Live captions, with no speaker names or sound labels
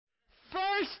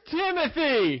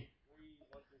Timothy.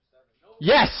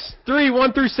 Yes,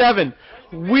 3:1-7.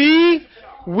 We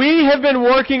have been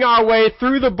working our way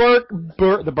through the book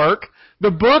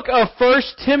of 1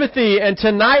 Timothy, and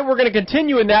tonight we're going to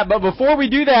continue in that. But before we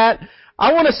do that,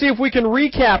 I want to see if we can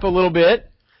recap a little bit.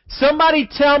 Somebody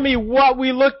tell me what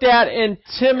we looked at in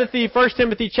 1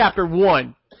 Timothy chapter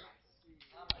 1.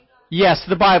 Yes,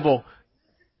 the Bible.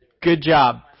 Good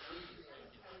job.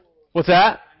 What's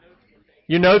that?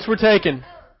 Your notes were taken.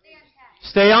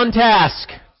 Stay on task.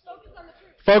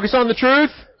 Focus on the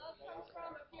truth.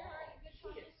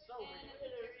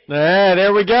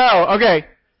 There we go. Okay.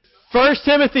 1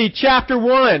 Timothy chapter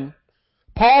 1.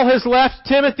 Paul has left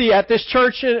Timothy at this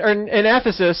church in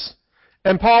Ephesus,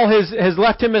 and Paul has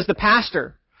left him as the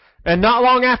pastor. And not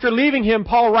long after leaving him,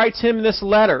 Paul writes him this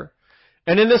letter.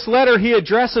 And in this letter, he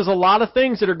addresses a lot of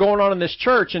things that are going on in this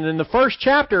church. And in the first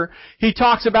chapter, he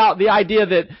talks about the idea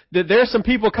that there's some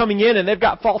people coming in and they've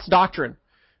got false doctrine.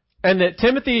 And that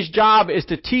Timothy's job is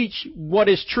to teach what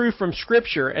is true from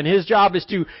Scripture. And his job is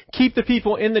to keep the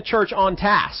people in the church on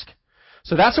task.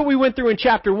 So that's what we went through in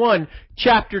chapter 1.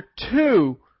 Chapter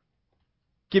 2,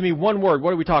 give me one word. What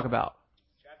did we talk about?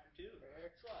 Chapter 2,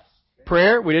 trust.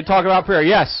 Prayer. We did talk about prayer.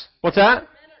 Yes. What's that?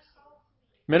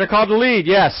 Men are called to lead.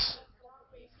 Yes.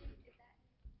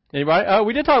 Anybody? Oh,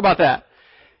 we did talk about that.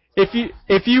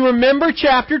 If you remember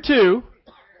chapter 2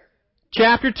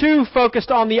 focused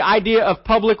on the idea of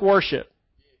public worship.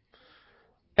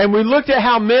 And we looked at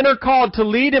how men are called to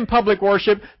lead in public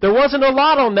worship. There wasn't a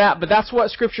lot on that, but that's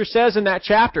what Scripture says in that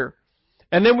chapter.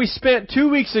 And then we spent 2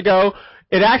 weeks ago,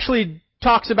 it actually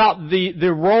talks about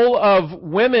the role of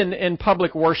women in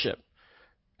public worship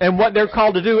and what they're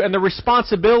called to do and their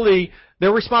responsibility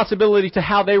to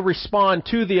how they respond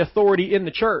to the authority in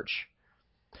the church.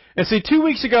 And see, 2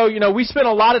 weeks ago, we spent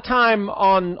a lot of time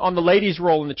on the ladies'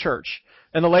 role in the church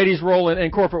and the ladies' role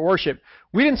in corporate worship.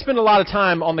 We didn't spend a lot of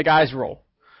time on the guys' role.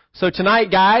 So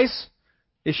tonight, guys,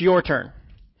 it's your turn.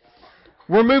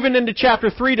 We're moving into chapter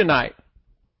 3 tonight.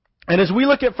 And as we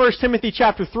look at 1 Timothy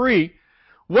chapter 3,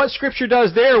 what Scripture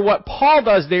does there, what Paul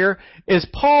does there, is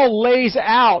Paul lays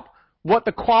out what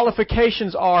the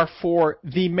qualifications are for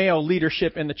the male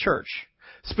leadership in the church.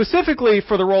 Specifically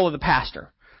for the role of the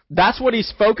pastor. That's what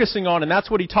he's focusing on, and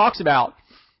that's what he talks about.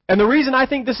 And the reason I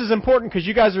think this is important, because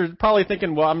you guys are probably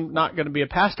thinking, well, I'm not going to be a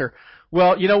pastor.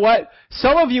 Well, you know what?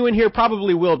 Some of you in here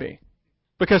probably will be.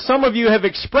 Because some of you have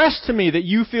expressed to me that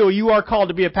you feel you are called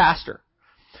to be a pastor.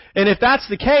 And if that's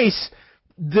the case,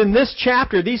 then this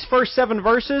chapter, these first 7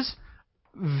 verses,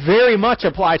 very much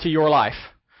apply to your life.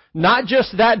 Not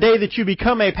just that day that you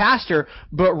become a pastor,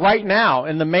 but right now,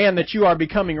 and the man that you are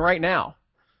becoming right now.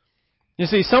 You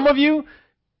see, some of you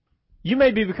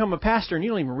may become a pastor and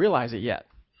you don't even realize it yet.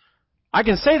 I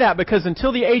can say that because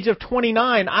until the age of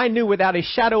 29, I knew without a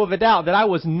shadow of a doubt that I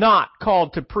was not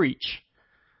called to preach.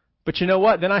 But you know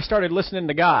what? Then I started listening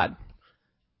to God.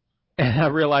 And I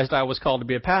realized I was called to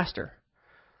be a pastor.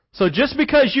 So just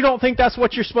because you don't think that's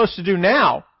what you're supposed to do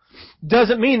now,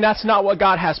 doesn't mean that's not what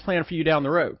God has planned for you down the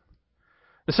road.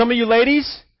 But some of you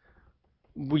ladies,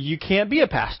 well, you can't be a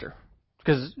pastor.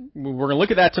 Because we're going to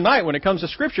look at that tonight. When it comes to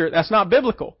Scripture, that's not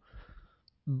biblical.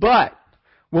 But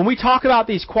when we talk about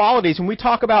these qualities, when we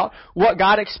talk about what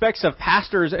God expects of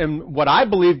pastors and what I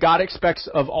believe God expects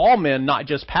of all men, not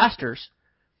just pastors,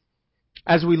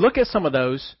 as we look at some of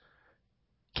those,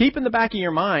 keep in the back of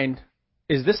your mind,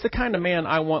 is this the kind of man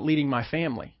I want leading my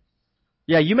family?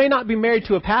 Yeah, you may not be married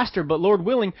to a pastor, but Lord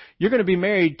willing, you're going to be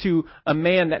married to a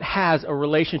man that has a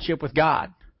relationship with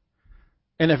God.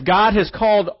 And if God has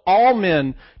called all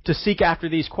men to seek after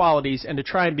these qualities and to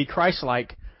try and be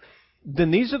Christ-like,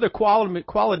 then these are the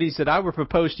qualities that I would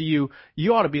propose to you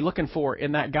ought to be looking for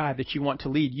in that guy that you want to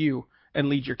lead you and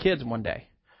lead your kids one day.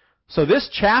 So this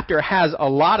chapter has a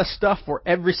lot of stuff for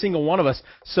every single one of us.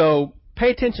 So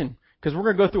pay attention, because we're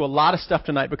going to go through a lot of stuff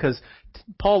tonight, because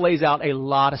Paul lays out a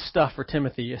lot of stuff for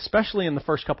Timothy, especially in the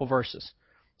first couple verses.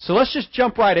 So let's just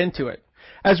jump right into it.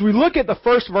 As we look at the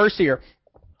first verse here,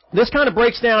 this kind of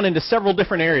breaks down into several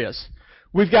different areas.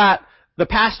 We've got the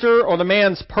pastor or the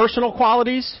man's personal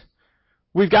qualities.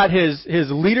 We've got his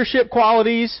leadership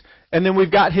qualities, and then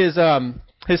we've got his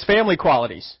family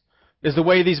qualities, is the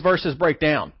way these verses break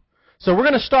down. So we're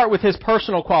going to start with his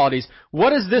personal qualities.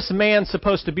 What is this man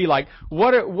supposed to be like?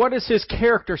 What is his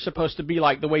character supposed to be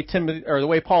like, the way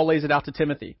Paul lays it out to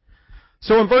Timothy?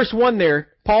 So in verse 1 there,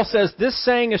 Paul says, "This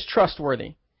saying is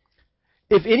trustworthy.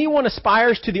 If anyone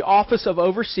aspires to the office of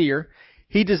overseer,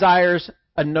 he desires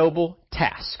a noble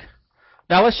task."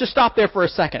 Now let's just stop there for a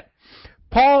second.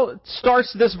 Paul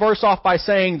starts this verse off by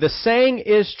saying, the saying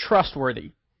is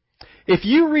trustworthy. If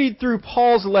you read through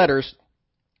Paul's letters,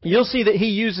 you'll see that he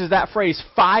uses that phrase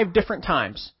 5 different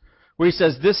times, where he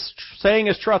says this saying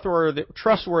is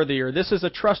trustworthy, or this is a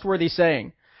trustworthy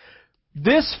saying.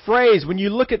 This phrase, when you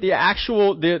look at the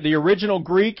original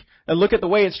Greek and look at the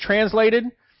way it's translated,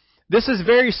 this is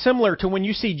very similar to when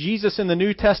you see Jesus in the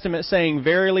New Testament saying,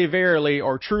 verily, verily,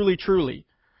 or truly, truly,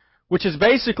 which is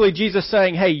basically Jesus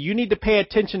saying, hey, you need to pay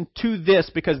attention to this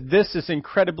because this is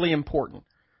incredibly important.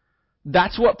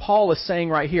 That's what Paul is saying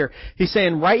right here. He's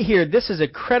saying right here, this is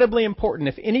incredibly important.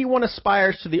 If anyone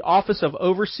aspires to the office of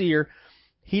overseer,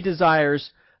 he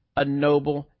desires a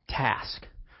noble task.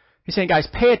 He's saying, guys,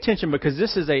 pay attention because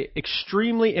this is a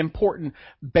extremely important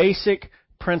basic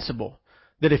principle.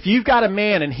 That if you've got a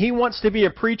man and he wants to be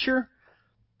a preacher,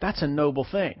 that's a noble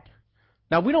thing.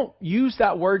 Now, we don't use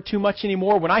that word too much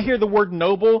anymore. When I hear the word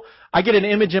noble, I get an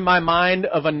image in my mind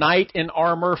of a knight in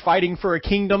armor fighting for a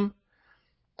kingdom.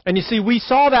 And you see, we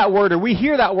saw that word, or we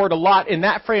hear that word a lot in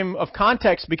that frame of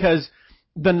context because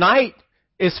the knight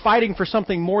is fighting for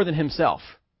something more than himself.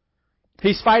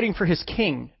 He's fighting for his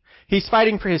king. He's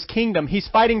fighting for his kingdom. He's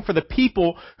fighting for the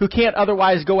people who can't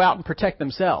otherwise go out and protect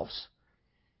themselves.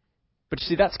 But you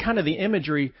see, that's kind of the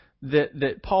imagery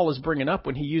that Paul is bringing up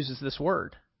when he uses this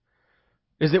word.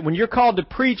 Is that when you're called to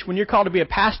preach, when you're called to be a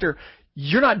pastor,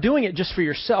 you're not doing it just for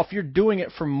yourself. You're doing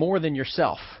it for more than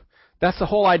yourself. That's the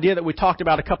whole idea that we talked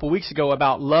about a couple weeks ago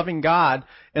about loving God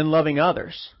and loving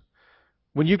others.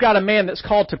 When you've got a man that's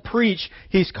called to preach,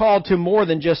 he's called to more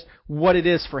than just what it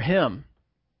is for him.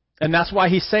 And that's why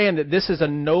he's saying that this is a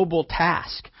noble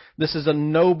task. This is a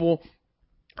noble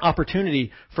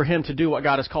opportunity for him to do what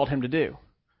God has called him to do.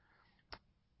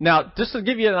 Now, just to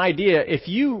give you an idea, if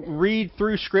you read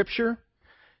through Scripture,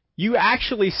 you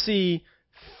actually see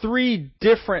 3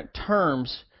 different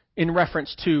terms in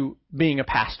reference to being a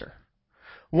pastor.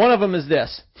 One of them is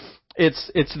this.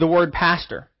 It's the word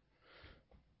pastor.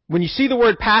 When you see the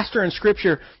word pastor in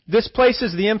Scripture, this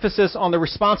places the emphasis on the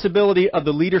responsibility of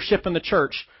the leadership in the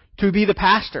church to be the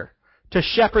pastor, to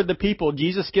shepherd the people.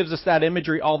 Jesus gives us that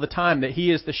imagery all the time, that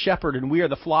he is the shepherd and we are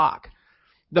the flock.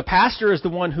 The pastor is the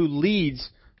one who leads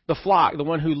the flock, the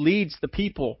one who leads the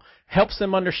people, helps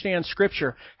them understand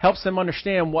Scripture, helps them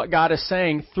understand what God is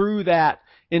saying through that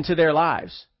into their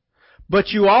lives. But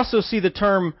you also see the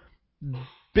term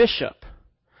bishop.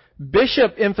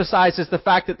 Bishop emphasizes the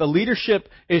fact that the leadership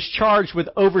is charged with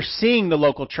overseeing the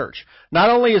local church. Not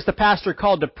only is the pastor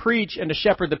called to preach and to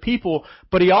shepherd the people,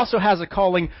 but he also has a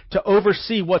calling to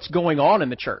oversee what's going on in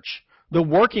the church, the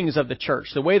workings of the church,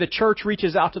 the way the church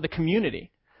reaches out to the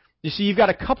community. You see, you've got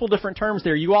a couple different terms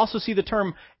there. You also see the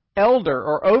term elder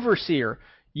or overseer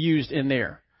used in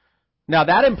there. Now,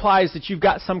 that implies that you've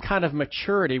got some kind of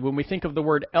maturity. When we think of the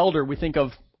word elder, we think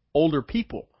of older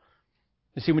people.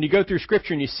 You see, when you go through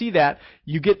Scripture and you see that,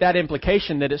 you get that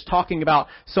implication that it's talking about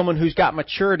someone who's got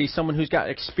maturity, someone who's got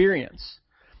experience.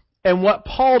 And what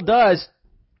Paul does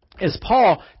is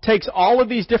Paul takes all of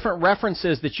these different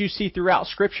references that you see throughout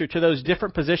Scripture to those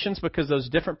different positions, because those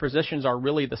different positions are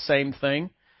really the same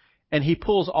thing, and he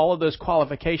pulls all of those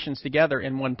qualifications together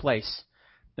in one place.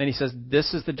 Then he says,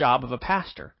 this is the job of a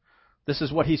pastor. This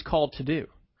is what he's called to do.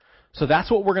 So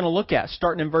that's what we're going to look at,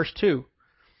 starting in verse 2.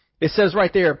 It says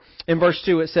right there in verse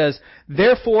 2, it says,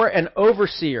 therefore an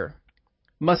overseer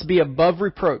must be above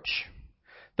reproach,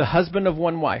 the husband of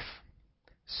one wife,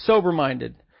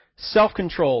 sober-minded,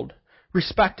 self-controlled,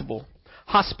 respectable,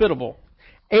 hospitable,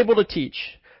 able to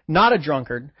teach, not a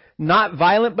drunkard, not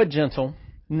violent but gentle,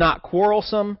 not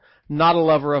quarrelsome, not a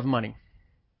lover of money.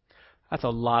 That's a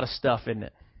lot of stuff, isn't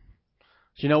it?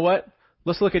 Do you know what?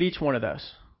 Let's look at each one of those.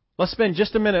 Let's spend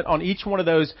just a minute on each one of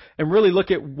those and really look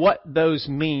at what those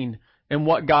mean and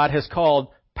what God has called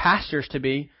pastors to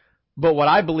be, but what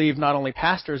I believe not only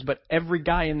pastors, but every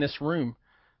guy in this room.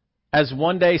 As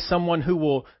one day someone who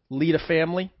will lead a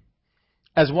family,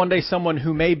 as one day someone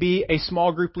who may be a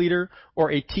small group leader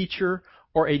or a teacher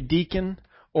or a deacon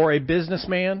or a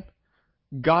businessman,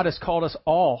 God has called us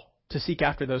all to seek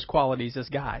after those qualities as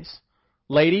guys.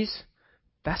 Ladies,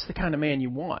 that's the kind of man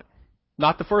you want.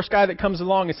 Not the first guy that comes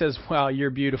along and says, wow, you're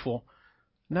beautiful.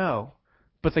 No,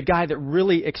 but the guy that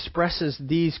really expresses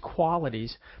these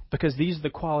qualities, because these are the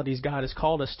qualities God has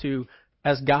called us to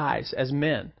as guys, as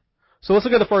men. So let's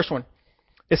look at the first one.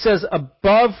 It says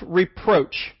above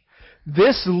reproach.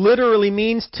 This literally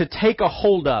means to take a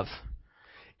hold of.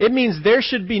 It means there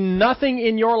should be nothing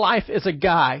in your life as a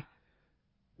guy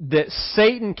that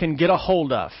Satan can get a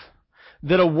hold of.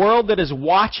 That a world that is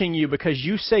watching you because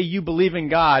you say you believe in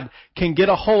God can get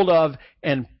a hold of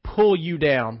and pull you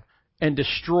down and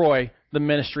destroy the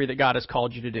ministry that God has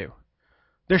called you to do.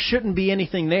 There shouldn't be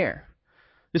anything there.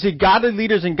 You see, godly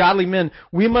leaders and godly men,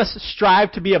 we must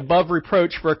strive to be above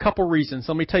reproach for a couple reasons.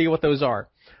 Let me tell you what those are.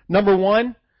 Number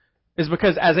one is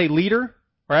because as a leader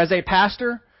or as a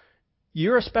pastor,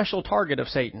 you're a special target of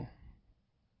Satan.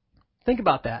 Think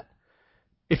about that.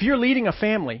 If you're leading a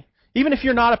family, even if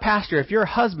you're not a pastor, if you're a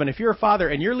husband, if you're a father,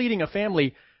 and you're leading a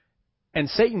family, and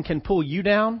Satan can pull you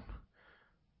down,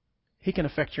 he can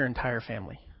affect your entire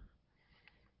family.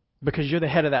 Because you're the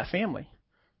head of that family.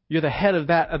 You're the head of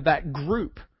that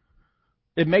group.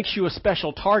 It makes you a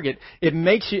special target.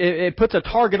 It puts a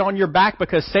target on your back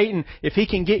because Satan, if he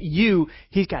can get you,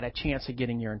 he's got a chance of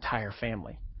getting your entire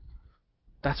family.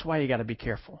 That's why you got to be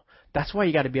careful. That's why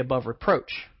you got to be above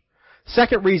reproach.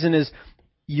 Second reason is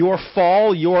your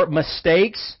fall, your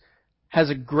mistakes, has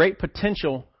a great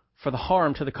potential for the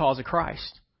harm to the cause of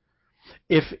Christ.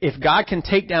 If God can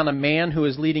take down a man who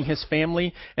is leading his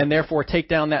family and therefore take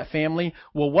down that family,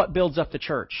 well, what builds up the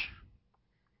church?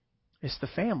 It's the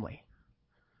family.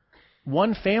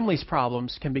 One family's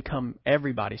problems can become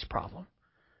everybody's problem,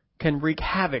 can wreak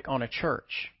havoc on a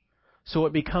church. So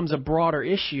it becomes a broader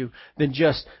issue than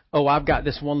just, oh, I've got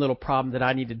this one little problem that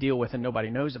I need to deal with and nobody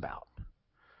knows about.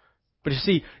 But you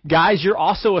see, guys, you're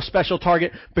also a special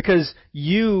target because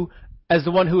you, as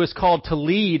the one who is called to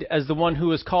lead, as the one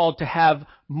who is called to have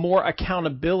more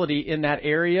accountability in that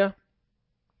area,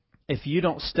 if you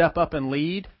don't step up and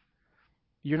lead,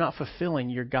 you're not fulfilling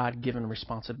your God-given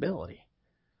responsibility.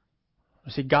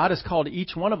 You see, God has called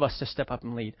each one of us to step up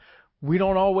and lead. We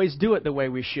don't always do it the way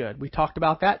we should. We talked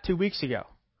about that 2 weeks ago.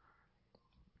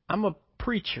 I'm a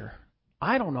preacher.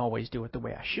 I don't always do it the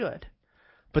way I should.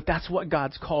 But that's what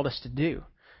God's called us to do.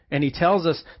 And He tells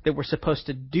us that we're supposed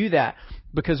to do that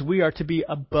because we are to be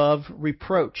above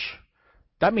reproach.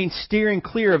 That means steering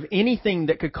clear of anything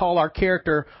that could call our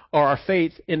character or our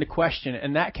faith into question.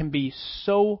 And that can be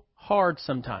so hard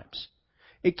sometimes.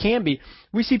 It can be.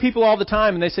 We see people all the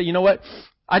time and they say, you know what?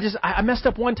 I messed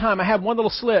up one time. I had one little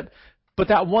slip. But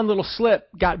that one little slip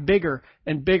got bigger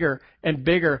and bigger and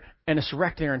bigger, and it's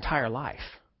wrecked their entire life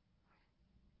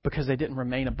because they didn't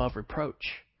remain above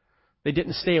reproach. They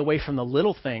didn't stay away from the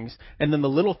little things, and then the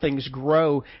little things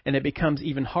grow, and it becomes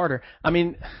even harder. I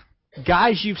mean,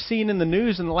 guys you've seen in the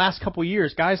news in the last couple of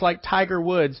years, guys like Tiger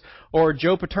Woods or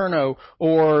Joe Paterno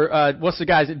or what's the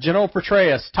guys? General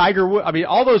Petraeus, Tiger Woods. I mean,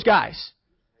 all those guys.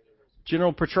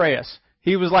 General Petraeus.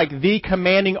 He was like the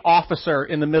commanding officer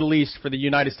in the Middle East for the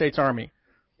United States Army.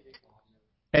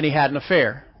 And he had an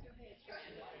affair.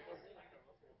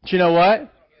 But you know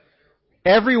what?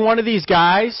 Every one of these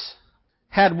guys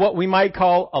had what we might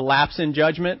call a lapse in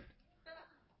judgment.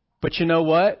 But you know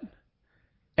what?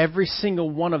 Every single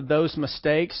one of those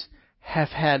mistakes have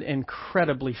had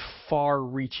incredibly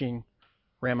far-reaching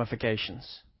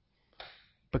ramifications.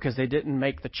 Because they didn't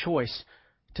make the choice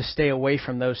to stay away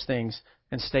from those things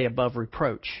and stay above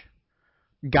reproach.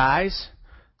 Guys,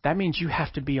 that means you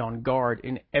have to be on guard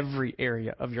in every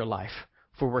area of your life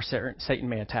for where Satan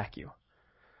may attack you.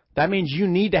 That means you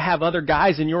need to have other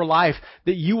guys in your life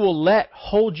that you will let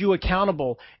hold you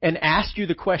accountable and ask you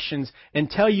the questions and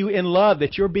tell you in love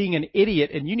that you're being an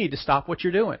idiot and you need to stop what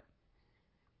you're doing.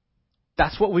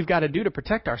 That's what we've got to do to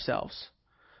protect ourselves.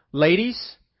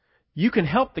 Ladies, you can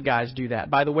help the guys do that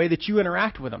by the way that you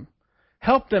interact with them.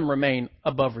 Help them remain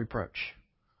above reproach.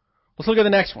 Let's look at the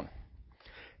next one.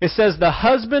 It says, the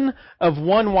husband of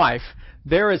one wife.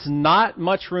 There is not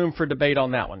much room for debate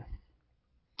on that one.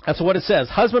 That's what it says.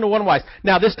 Husband of one wife.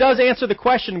 Now, this does answer the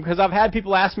question because I've had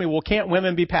people ask me, well, can't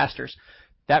women be pastors?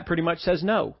 That pretty much says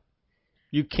no.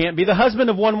 You can't be the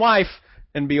husband of one wife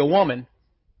and be a woman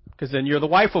because then you're the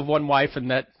wife of one wife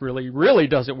and that really, really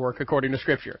doesn't work according to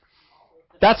Scripture.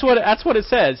 That's what it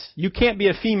says. You can't be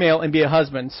a female and be a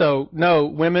husband. So, no,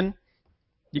 women,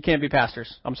 you can't be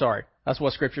pastors. I'm sorry. That's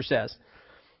what Scripture says.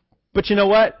 But you know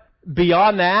what?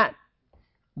 Beyond that,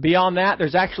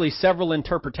 there's actually several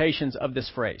interpretations of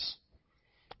this phrase.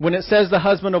 When it says the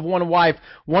husband of one wife,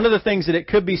 one of the things that it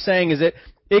could be saying is that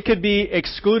it could be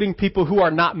excluding people who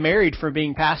are not married from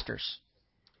being pastors.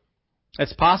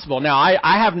 It's possible. Now,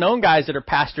 I have known guys that are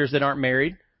pastors that aren't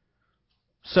married.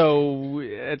 So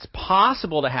it's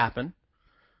possible to happen.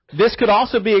 This could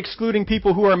also be excluding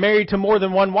people who are married to more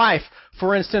than one wife.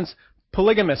 For instance,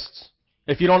 polygamists.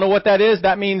 If you don't know what that is,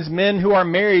 that means men who are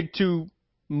married to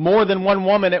more than one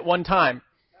woman at one time,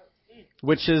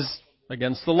 which is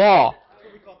against the law.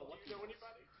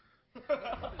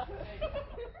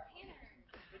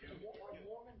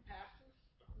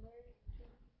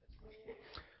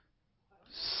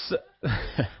 So,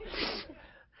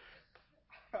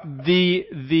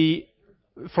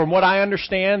 from what I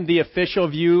understand, the official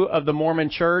view of the Mormon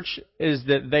Church is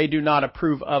that they do not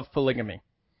approve of polygamy.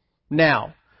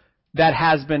 Now, that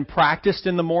has been practiced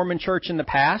in the Mormon church in the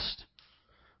past.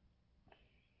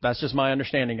 That's just my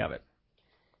understanding of it.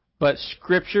 But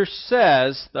Scripture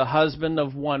says the husband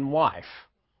of one wife.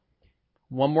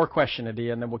 One more question,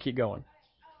 Adia, and then we'll keep going.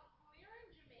 We were in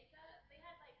Jamaica. They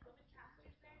had women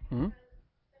pastors there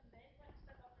because the men wouldn't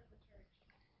step up in the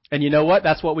church. And you know what?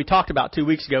 That's what we talked about 2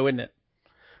 weeks ago, isn't it?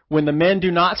 When the men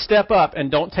do not step up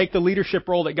and don't take the leadership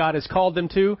role that God has called them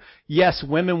to, yes,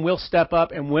 women will step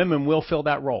up and women will fill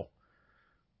that role.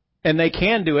 And they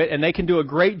can do it, and they can do a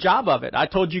great job of it. I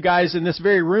told you guys in this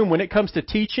very room, when it comes to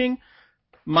teaching,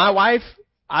 my wife,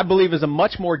 I believe, is a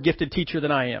much more gifted teacher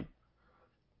than I am.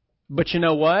 But you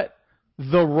know what?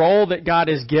 The role that God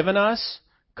has given us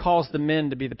calls the men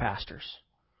to be the pastors.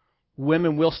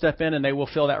 Women will step in and they will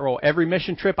fill that role. Every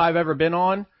mission trip I've ever been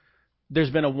on, there's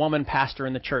been a woman pastor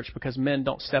in the church because men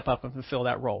don't step up and fulfill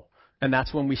that role. And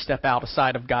that's when we step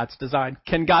outside of God's design.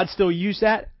 Can God still use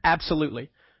that? Absolutely.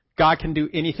 God can do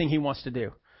anything He wants to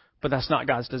do. But that's not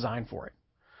God's design for it.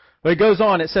 But it goes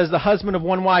on. It says the husband of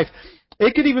one wife.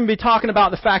 It could even be talking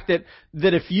about the fact that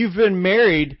if you've been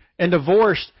married and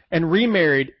divorced and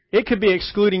remarried, it could be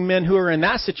excluding men who are in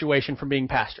that situation from being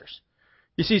pastors.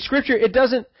 You see, Scripture, it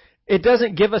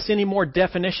doesn't give us any more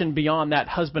definition beyond that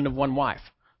husband of one wife.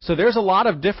 So there's a lot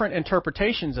of different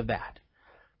interpretations of that.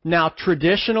 Now,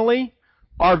 traditionally,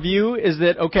 our view is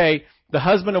that, okay, the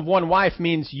husband of one wife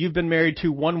means you've been married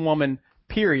to one woman,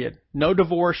 period. No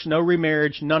divorce, no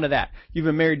remarriage, none of that. You've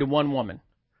been married to one woman.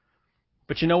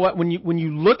 But you know what? When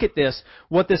you look at this,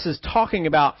 what this is talking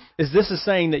about is this is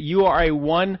saying that you are a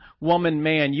one-woman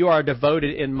man. You are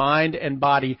devoted in mind and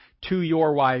body to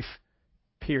your wife,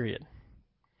 period.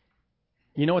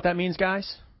 You know what that means,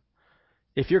 guys?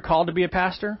 If you're called to be a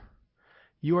pastor,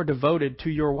 you are devoted to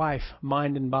your wife,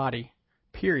 mind and body,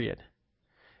 period.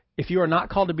 If you are not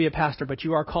called to be a pastor, but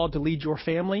you are called to lead your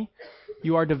family,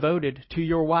 you are devoted to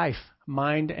your wife,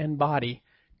 mind and body,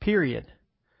 period.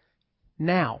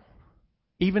 Now,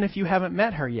 even if you haven't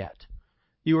met her yet,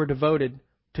 you are devoted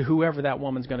to whoever that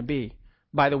woman's going to be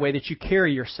by the way that you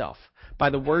carry yourself, by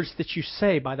the words that you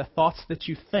say, by the thoughts that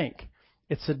you think.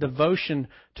 It's a devotion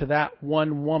to that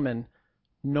one woman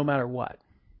no matter what.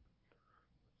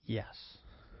 Yes.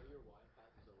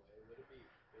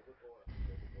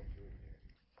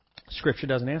 Scripture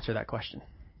doesn't answer that question.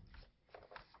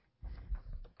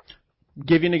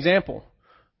 Give you an example.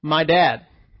 My dad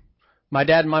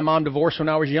and my mom divorced when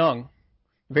I was young,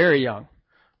 very young.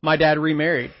 My dad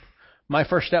remarried. My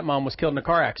first stepmom was killed in a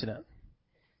car accident.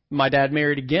 My dad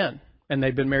married again, and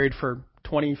they've been married for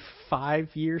 25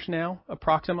 years now,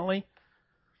 approximately.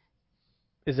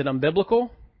 Is it unbiblical?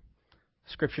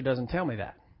 Scripture doesn't tell me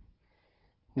that.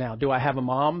 Now, do I have a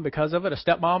mom because of it, a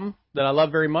stepmom that I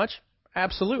love very much?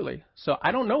 Absolutely. So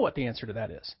I don't know what the answer to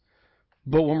that is.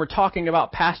 But when we're talking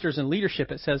about pastors and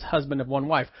leadership, it says husband of one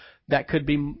wife. That could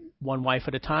be one wife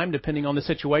at a time, depending on the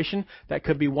situation. That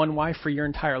could be one wife for your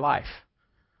entire life.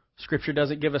 Scripture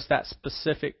doesn't give us that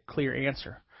specific, clear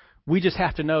answer. We just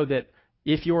have to know that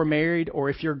if you're married or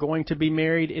if you're going to be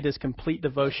married, it is complete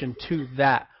devotion to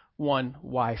that one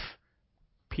wife,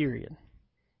 period.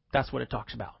 That's what it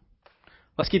talks about.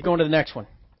 Let's keep going to the next one.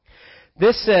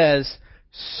 This says,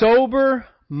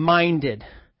 sober-minded.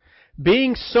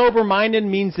 Being sober-minded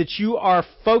means that you are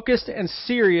focused and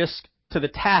serious to the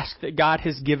task that God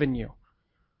has given you.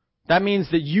 That means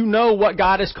that you know what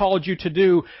God has called you to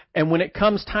do, and when it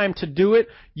comes time to do it,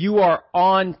 you are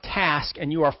on task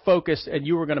and you are focused and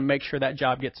you are going to make sure that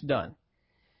job gets done.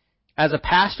 As a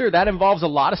pastor, that involves a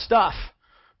lot of stuff.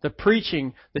 The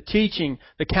preaching, the teaching,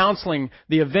 the counseling,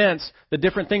 the events, the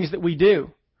different things that we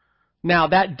do. Now,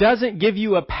 that doesn't give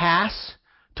you a pass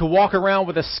to walk around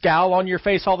with a scowl on your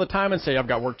face all the time and say, I've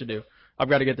got work to do. I've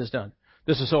got to get this done.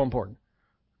 This is so important.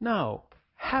 No.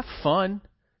 Have fun.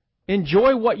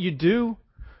 Enjoy what you do.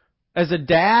 As a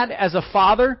dad, as a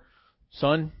father,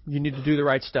 son, you need to do the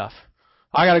right stuff.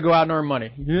 I got to go out and earn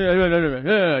money.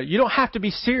 You don't have to be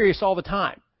serious all the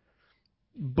time.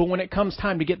 But when it comes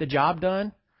time to get the job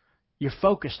done, you're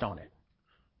focused on it.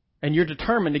 And you're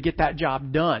determined to get that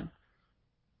job done.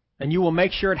 And you will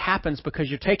make sure it happens because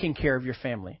you're taking care of your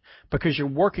family, because you're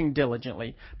working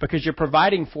diligently, because you're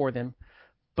providing for them.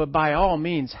 But by all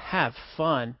means, have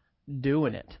fun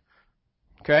doing it.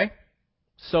 Okay?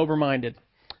 Sober-minded.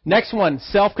 Next one,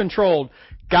 self-controlled.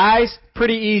 Guys,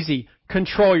 pretty easy.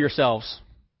 Control yourselves.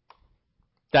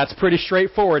 That's pretty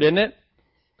straightforward, isn't it?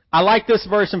 I like this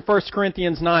verse in 1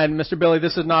 Corinthians 9. Mr. Billy,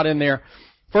 this is not in there.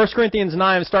 1 Corinthians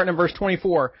 9, starting in verse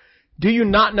 24. Do you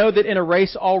not know that in a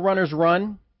race all runners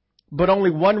run, but only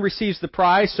one receives the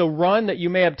prize? So run that you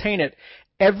may obtain it.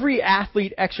 Every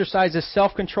athlete exercises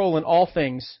self-control in all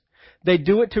things. They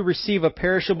do it to receive a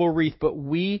perishable wreath, but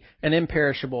we an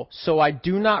imperishable. So I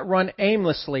do not run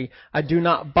aimlessly. I do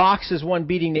not box as one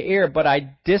beating the air, but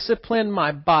I discipline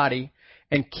my body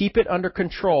and keep it under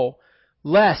control,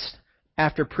 lest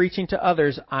after preaching to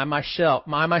others, I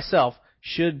myself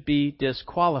should be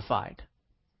disqualified.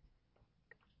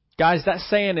 Guys, that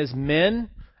saying is men,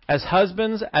 as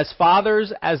husbands, as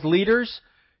fathers, as leaders,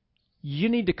 you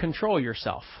need to control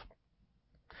yourself.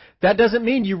 That doesn't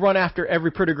mean you run after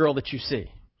every pretty girl that you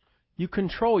see. You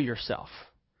control yourself.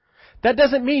 That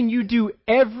doesn't mean you do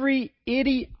every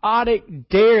idiotic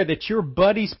dare that your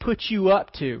buddies put you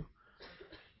up to.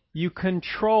 You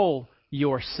control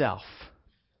yourself.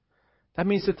 That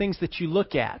means the things that you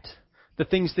look at, the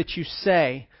things that you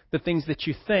say, the things that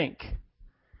you think.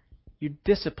 You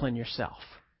discipline yourself.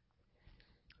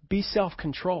 Be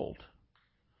self-controlled.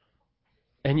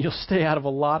 And you'll stay out of a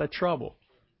lot of trouble.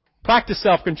 Practice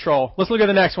self-control. Let's look at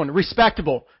the next one.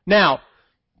 Respectable. Now,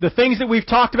 the things that we've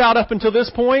talked about up until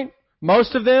this point,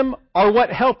 most of them are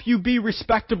what help you be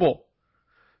respectable.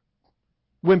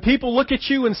 When people look at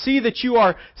you and see that you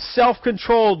are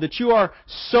self-controlled, that you are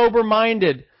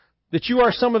sober-minded, that you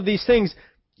are some of these things,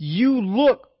 you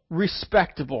look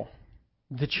respectable,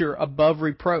 that you're above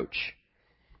reproach.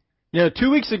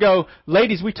 2 weeks ago,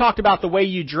 ladies, we talked about the way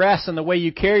you dress and the way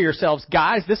you carry yourselves.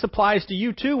 Guys, this applies to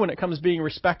you too when it comes to being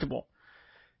respectable.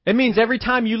 It means every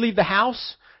time you leave the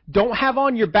house, don't have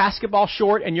on your basketball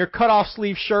short and your cut-off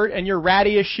sleeve shirt and your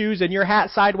rattiest shoes and your hat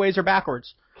sideways or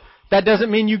backwards. That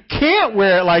doesn't mean you can't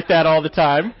wear it like that all the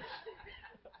time.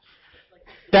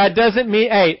 That doesn't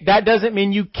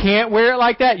mean you can't wear it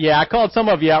like that. Yeah, I called some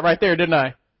of you out right there, didn't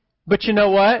I? But you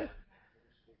know what?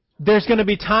 There's going to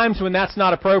be times when that's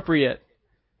not appropriate.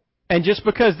 And just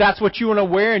because that's what you want to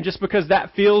wear and just because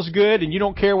that feels good and you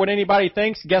don't care what anybody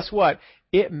thinks, guess what?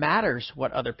 It matters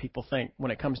what other people think when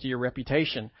it comes to your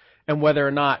reputation and whether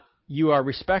or not you are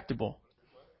respectable.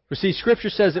 You see,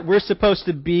 Scripture says that we're supposed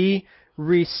to be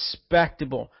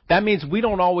respectable. That means we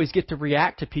don't always get to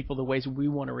react to people the ways we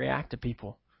want to react to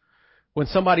people. When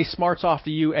somebody smarts off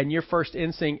to you and your first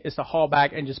instinct is to haul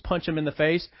back and just punch them in the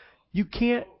face, you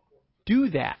can't do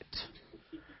that.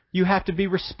 You have to be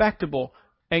respectable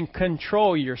and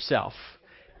control yourself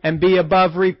and be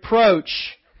above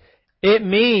reproach. It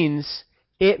means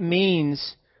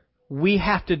we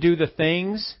have to do the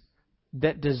things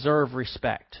that deserve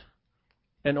respect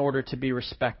in order to be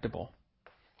respectable.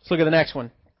 Let's look at the next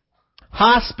one.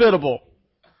 Hospitable.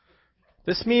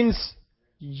 This means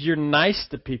you're nice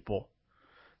to people.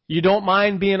 You don't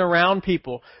mind being around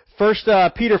people. 1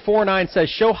 Peter 4:9 says,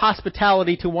 show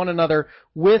hospitality to one another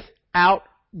without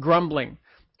grumbling.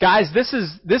 Guys, this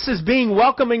is being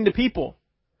welcoming to people.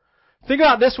 Think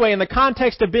about it this way, in the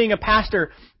context of being a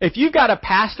pastor, if you've got a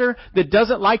pastor that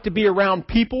doesn't like to be around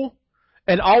people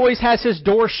and always has his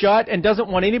door shut and doesn't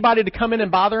want anybody to come in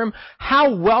and bother him,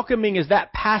 how welcoming is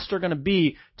that pastor going to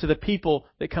be to the people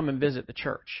that come and visit the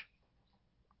church?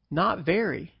 Not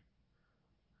very.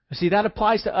 See, that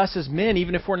applies to us as men.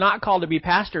 Even if we're not called to be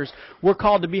pastors, we're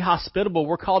called to be hospitable.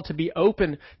 We're called to be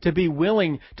open, to be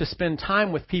willing to spend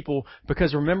time with people.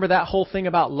 Because remember that whole thing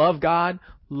about love God,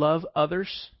 love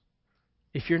others?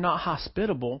 If you're not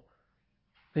hospitable,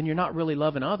 then you're not really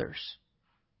loving others.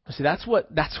 See, that's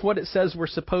what it says we're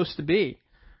supposed to be.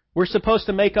 We're supposed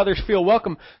to make others feel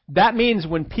welcome. That means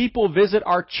when people visit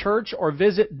our church or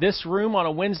visit this room on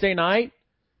a Wednesday night,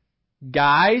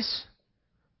 guys,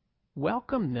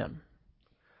 welcome them.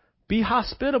 Be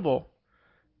hospitable.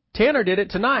 Tanner did it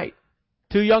tonight.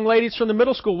 2 young ladies from the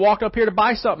middle school walked up here to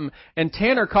buy something, and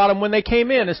Tanner caught them when they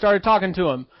came in and started talking to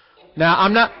them. Now,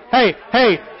 I'm not, hey,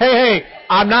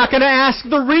 I'm not going to ask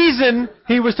the reason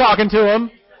he was talking to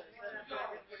them.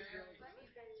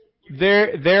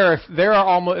 There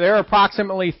are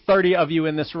approximately 30 of you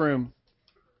in this room.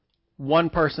 One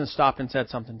person stopped and said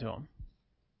something to him.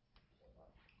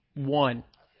 One.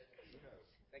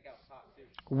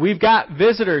 We've got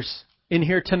visitors in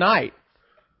here tonight.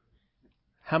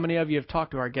 How many of you have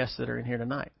talked to our guests that are in here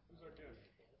tonight?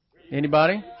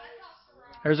 Anybody?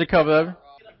 There's a couple of them.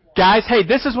 Guys, hey,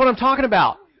 this is what I'm talking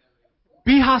about.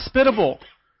 Be hospitable.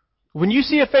 When you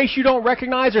see a face you don't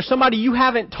recognize or somebody you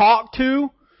haven't talked to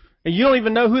and you don't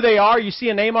even know who they are, you see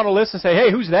a name on a list and say, hey,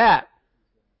 who's that?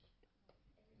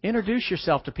 Introduce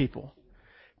yourself to people.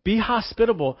 Be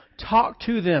hospitable. Talk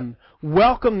to them.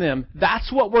 Welcome them. That's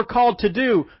what we're called to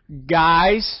do.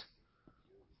 Guys,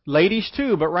 ladies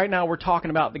too, but right now we're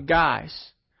talking about the guys.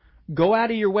 Go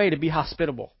out of your way to be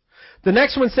hospitable. The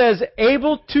next one says,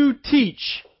 able to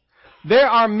teach. There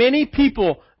are many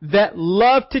people that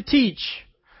love to teach.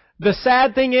 The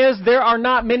sad thing is there are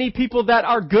not many people that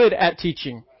are good at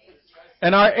teaching.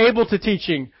 and are able to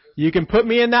teaching. You can put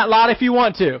me in that lot if you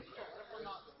want to.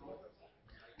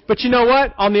 But you know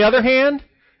what? On the other hand,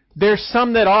 there's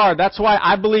some that are. That's why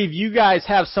I believe you guys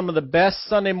have some of the best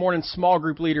Sunday morning small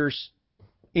group leaders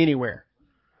anywhere.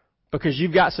 Because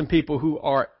you've got some people who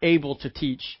are able to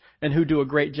teach and who do a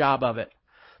great job of it.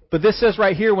 But this says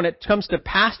right here, when it comes to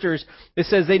pastors, it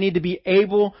says they need to be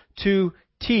able to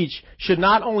teach. Should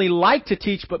not only like to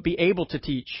teach, but be able to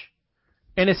teach.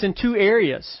 And it's in two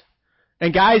areas.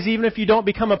 And guys, even if you don't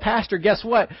become a pastor, guess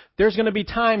what? There's going to be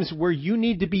times where you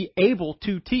need to be able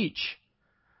to teach.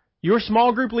 Your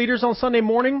small group leaders on Sunday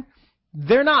morning,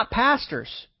 they're not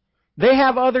pastors. They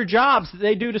have other jobs that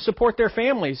they do to support their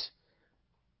families.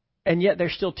 And yet they're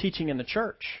still teaching in the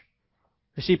church.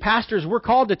 You see, pastors, we're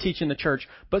called to teach in the church,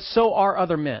 but so are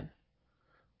other men.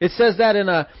 It says that in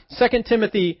 2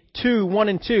 Timothy 2, 1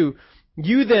 and 2.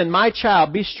 You then, my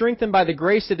child, be strengthened by the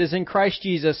grace that is in Christ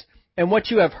Jesus, and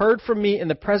what you have heard from me in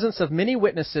the presence of many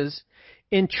witnesses,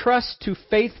 entrust to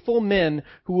faithful men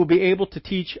who will be able to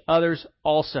teach others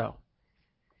also.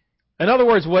 In other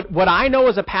words, what I know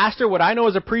as a pastor, what I know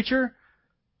as a preacher,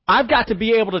 I've got to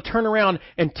be able to turn around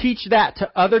and teach that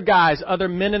to other guys, other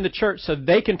men in the church, so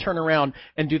they can turn around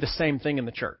and do the same thing in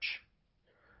the church.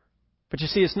 But you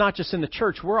see, it's not just in the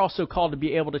church. We're also called to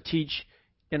be able to teach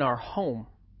in our home,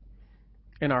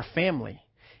 in our family.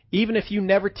 Even if you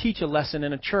never teach a lesson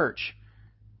in a church,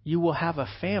 you will have a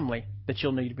family that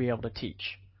you'll need to be able to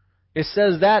teach. It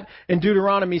says that in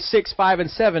Deuteronomy 6, 5, and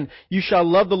 7, you shall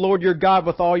love the Lord your God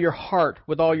with all your heart,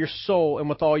 with all your soul, and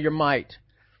with all your might.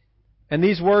 And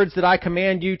these words that I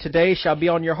command you today shall be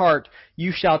on your heart.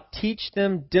 You shall teach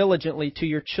them diligently to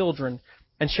your children,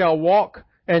 and shall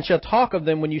talk of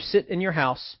them when you sit in your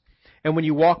house, and when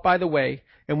you walk by the way,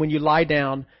 and when you lie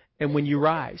down, and when you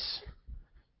rise.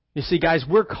 You see, guys,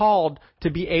 we're called to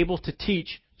be able to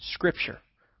teach Scripture,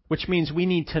 which means we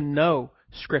need to know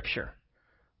Scripture.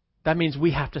 That means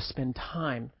we have to spend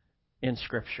time in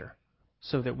Scripture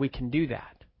so that we can do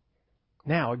that.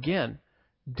 Now, again,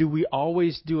 do we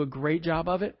always do a great job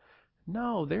of it?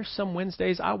 No, there's some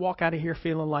Wednesdays I walk out of here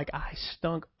feeling like I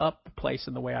stunk up the place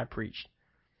in the way I preached.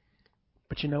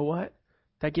 But you know what?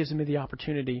 That gives me the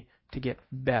opportunity to get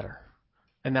better.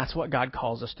 And that's what God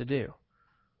calls us to do,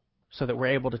 so that we're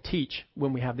able to teach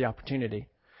when we have the opportunity.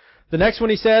 The next one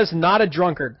he says, not a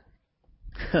drunkard.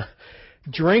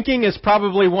 Drinking is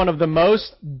probably one of the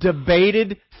most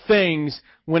debated things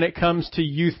when it comes to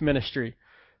youth ministry.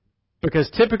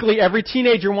 Because typically every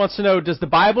teenager wants to know, does the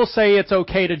Bible say it's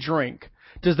okay to drink?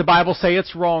 Does the Bible say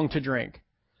it's wrong to drink?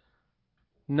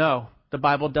 No, the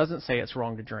Bible doesn't say it's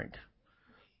wrong to drink.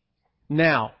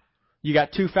 Now, you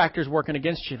got two factors working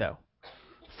against you, though.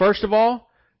 First of all,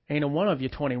 ain't a one of you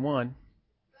 21,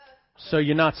 so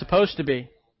you're not supposed to be.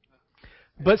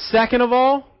 But second of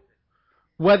all,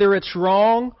 whether it's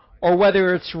wrong or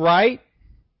whether it's right,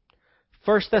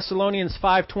 1 Thessalonians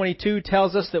 5:22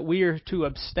 tells us that we are to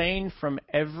abstain from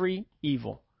every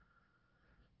evil.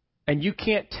 And you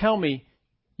can't tell me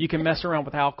you can mess around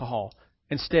with alcohol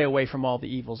and stay away from all the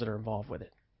evils that are involved with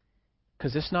it.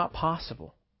 Because it's not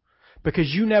possible.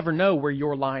 Because you never know where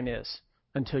your line is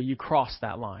until you cross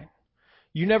that line.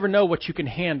 You never know what you can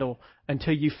handle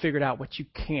until you've figured out what you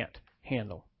can't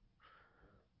handle.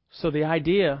 So the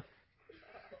idea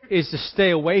is to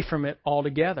stay away from it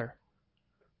altogether.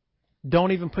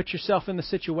 Don't even put yourself in the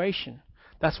situation.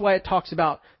 That's why it talks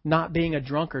about not being a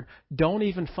drunkard. Don't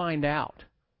even find out.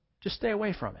 Just stay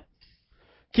away from it.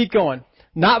 Keep going.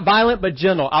 Not violent, but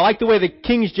gentle. I like the way the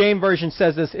King James Version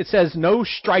says this. It says, no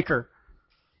striker.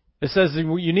 It says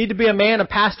you need to be a man, a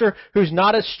pastor, who's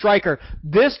not a striker.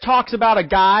 This talks about a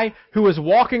guy who is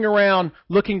walking around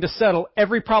looking to settle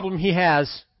every problem he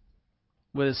has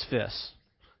with his fists.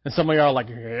 And some of you are like,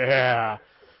 yeah.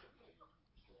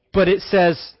 But it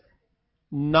says,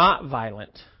 not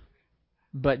violent,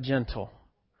 but gentle.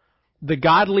 The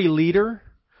godly leader,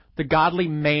 the godly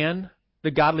man, the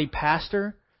godly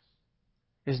pastor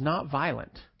is not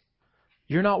violent.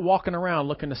 You're not walking around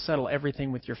looking to settle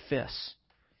everything with your fists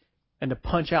and to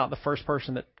punch out the first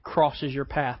person that crosses your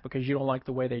path because you don't like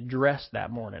the way they dressed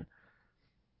that morning.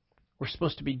 We're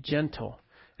supposed to be gentle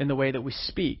in the way that we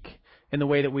speak, in the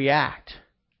way that we act.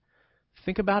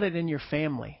 Think about it in your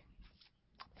family.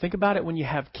 Think about it when you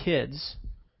have kids.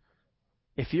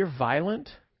 If you're violent,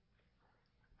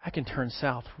 that can turn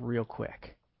south real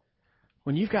quick.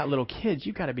 When you've got little kids,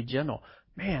 you've got to be gentle.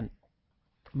 Man,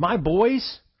 my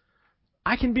boys,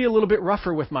 I can be a little bit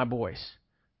rougher with my boys.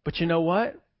 But you know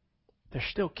what? They're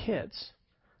still kids.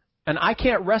 And I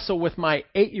can't wrestle with my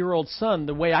 8-year-old son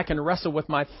the way I can wrestle with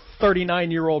my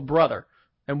 39-year-old brother.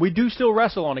 And we do still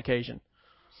wrestle on occasion.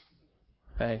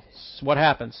 Hey, it's what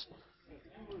happens.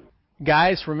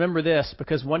 Guys, remember this,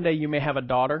 because one day you may have a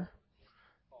daughter.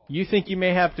 You think you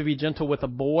may have to be gentle with a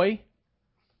boy.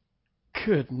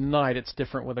 Good night, it's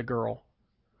different with a girl.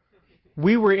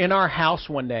 We were in our house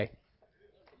one day,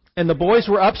 and the boys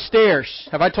were upstairs.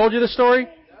 Have I told you the story?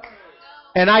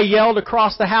 And I yelled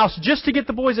across the house just to get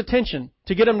the boys' attention,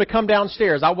 to get them to come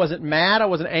downstairs. I wasn't mad. I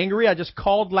wasn't angry. I just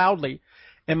called loudly.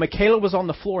 And Michaela was on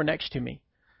the floor next to me.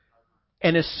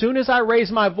 And as soon as I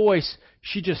raise my voice,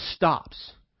 she just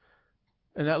stops.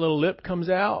 And that little lip comes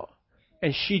out,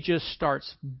 and she just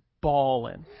starts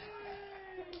bawling.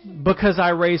 Because I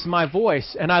raised my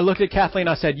voice. And I looked at Kathleen and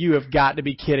I said, "You have got to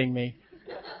be kidding me."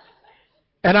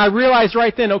 And I realized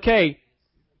right then, okay,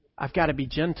 I've got to be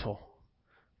gentle.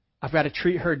 I've got to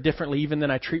treat her differently even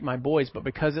than I treat my boys. But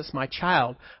because it's my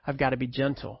child, I've got to be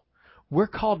gentle. We're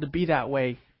called to be that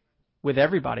way with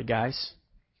everybody, guys.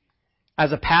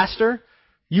 As a pastor,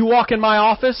 you walk in my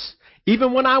office,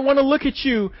 even when I want to look at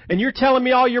you and you're telling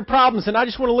me all your problems and I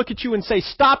just want to look at you and say,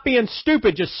 "Stop being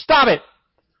stupid. Just stop it."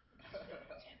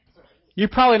 You're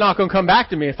probably not going to come back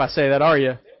to me if I say that, are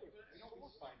you?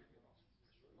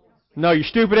 No, you're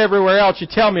stupid everywhere else. You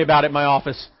tell me about it in my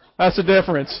office. That's the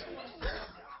difference.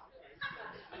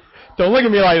 Don't look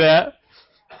at me like that.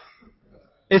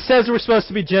 It says we're supposed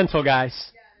to be gentle,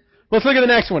 guys. Let's look at the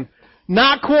next one.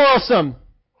 Not quarrelsome.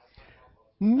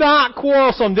 Not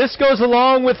quarrelsome. This goes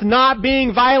along with not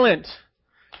being violent.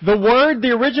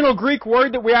 The original Greek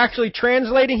word that we're actually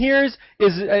translating here is,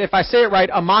 if I say it right,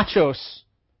 amachos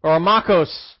or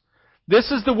amakos.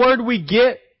 This is the word we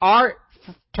get our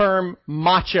term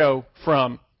macho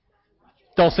from.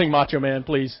 Don't sing Macho Man,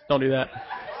 please. Don't do that.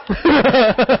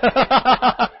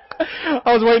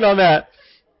 I was waiting on that.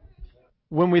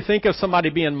 When we think of somebody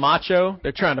being macho,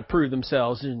 they're trying to prove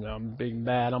themselves. I'm being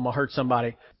bad. I'm going to hurt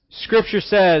somebody. Scripture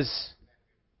says,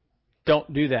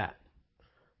 don't do that.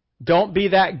 Don't be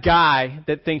that guy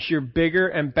that thinks you're bigger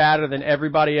and badder than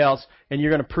everybody else, and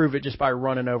you're going to prove it just by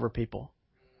running over people.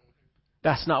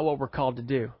 That's not what we're called to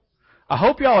do. I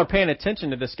hope y'all are paying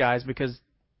attention to this, guys, because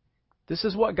this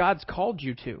is what God's called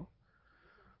you to.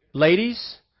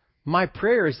 Ladies, my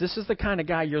prayer is this is the kind of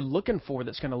guy you're looking for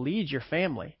that's going to lead your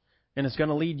family and is going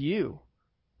to lead you.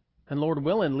 And Lord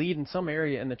willing, lead in some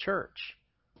area in the church.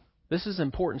 This is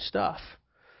important stuff.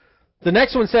 The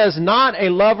next one says, not a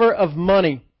lover of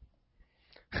money.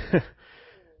 Let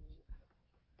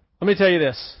me tell you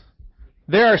this.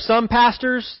 There are some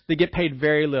pastors that get paid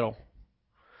very little.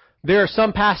 There are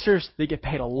some pastors that get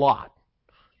paid a lot,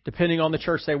 depending on the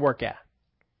church they work at.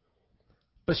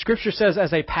 But Scripture says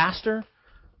as a pastor,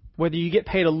 whether you get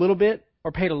paid a little bit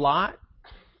or paid a lot,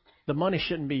 the money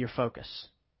shouldn't be your focus.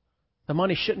 The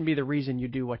money shouldn't be the reason you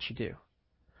do what you do.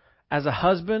 As a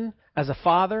husband, as a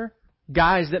father,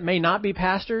 guys that may not be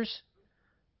pastors,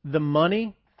 the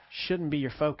money shouldn't be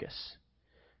your focus.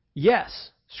 Yes,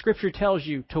 Scripture tells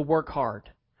you to work hard,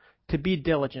 to be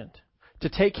diligent, to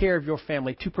take care of your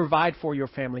family, to provide for your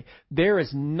family. There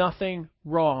is nothing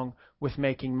wrong with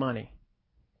making money.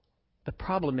 The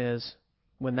problem is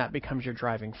when that becomes your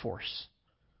driving force.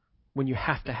 When you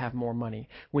have to have more money.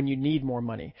 When you need more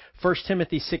money. 1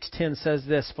 Timothy 6:10 says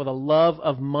this, "For the love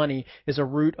of money is a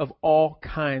root of all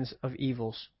kinds of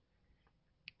evils.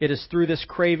 It is through this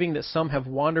craving that some have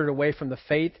wandered away from the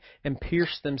faith and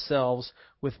pierced themselves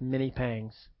with many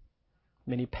pangs."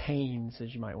 Many pains,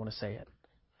 as you might want to say it.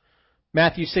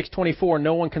 Matthew 6:24,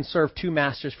 "No one can serve two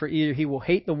masters, for either he will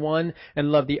hate the one and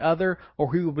love the other,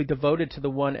 or he will be devoted to the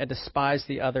one and despise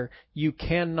the other. You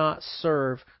cannot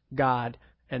serve God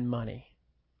and money."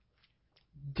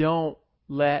 Don't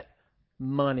let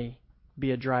money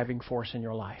be a driving force in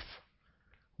your life.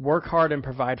 Work hard and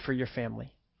provide for your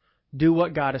family. Do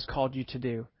what God has called you to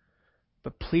do.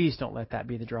 But please don't let that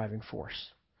be the driving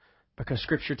force. Because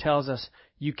Scripture tells us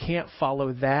you can't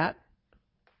follow that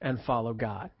and follow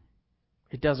God.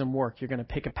 It doesn't work. You're going to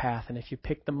pick a path, and if you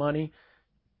pick the money,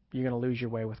 you're going to lose your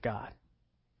way with God.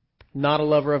 Not a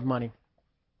lover of money.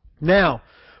 Now,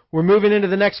 we're moving into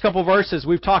the next couple verses.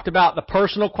 We've talked about the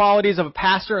personal qualities of a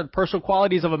pastor and the personal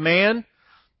qualities of a man.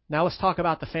 Now let's talk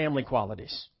about the family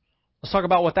qualities. Let's talk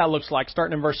about what that looks like,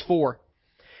 starting in verse 4.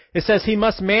 It says, "He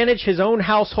must manage his own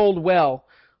household well,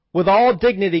 with all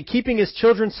dignity, keeping his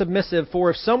children submissive. For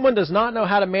if someone does not know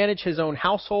how to manage his own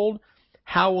household,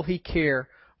 how will he care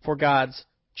for God's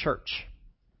church?"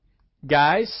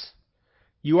 Guys,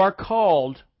 you are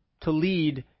called to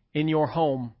lead in your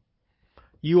home.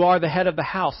 You are the head of the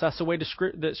house. That's the way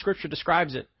that Scripture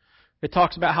describes it. It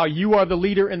talks about how you are the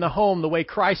leader in the home, the way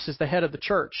Christ is the head of the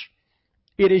church.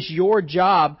 It is your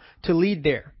job to lead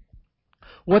there.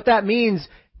 What that means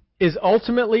is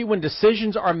ultimately when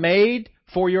decisions are made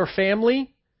for your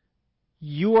family,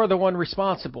 you are the one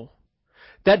responsible.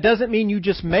 That doesn't mean you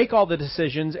just make all the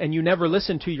decisions and you never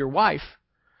listen to your wife.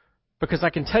 Because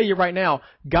I can tell you right now,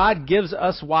 God gives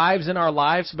us wives in our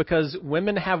lives because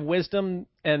women have wisdom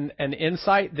and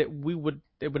insight that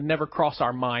it would never cross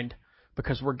our mind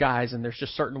because we're guys and there's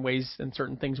just certain ways and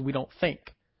certain things we don't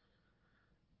think.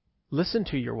 Listen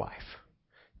to your wife.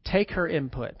 Take her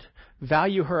input.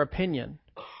 Value her opinion.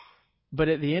 But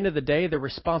at the end of the day, the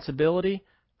responsibility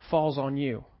falls on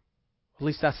you. At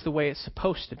least that's the way it's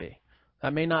supposed to be.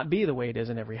 That may not be the way it is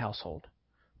in every household.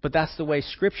 But that's the way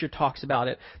Scripture talks about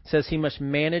it. It says he must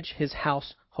manage his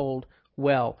household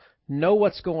well. Know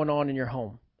what's going on in your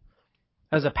home.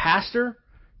 As a pastor,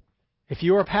 if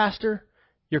you're a pastor,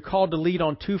 you're called to lead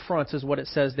on two fronts is what it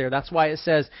says there. That's why it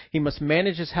says he must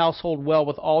manage his household well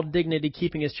with all dignity,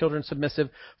 keeping his children submissive.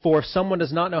 For if someone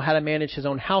does not know how to manage his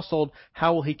own household,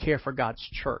 how will he care for God's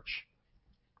church?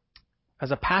 As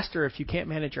a pastor, if you can't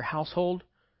manage your household,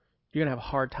 you're going to have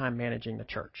a hard time managing the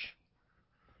church.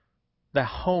 The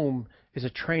home is a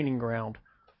training ground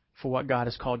for what God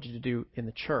has called you to do in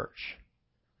the church.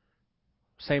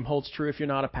 Same holds true if you're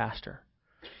not a pastor.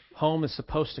 Home is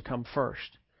supposed to come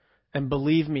first. And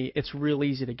believe me, it's real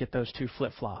easy to get those two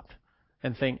flip-flopped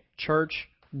and think, church,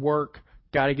 work,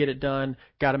 got to get it done,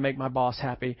 got to make my boss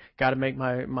happy, got to make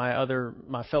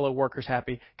my fellow workers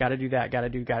happy, got to do that, got to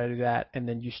do that, and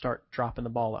then you start dropping the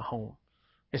ball at home.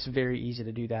 It's very easy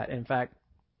to do that. In fact,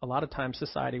 a lot of times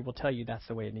society will tell you that's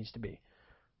the way it needs to be.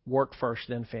 Work first,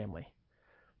 then family.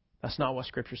 That's not what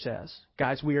Scripture says.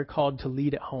 Guys, we are called to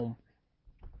lead at home.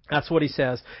 That's what he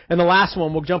says. And the last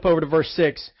one, we'll jump over to verse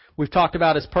 6. We've talked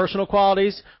about his personal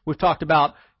qualities. We've talked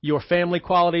about your family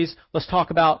qualities. Let's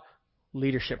talk about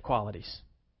leadership qualities.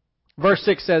 Verse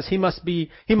 6 says, he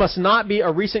must not be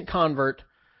a recent convert,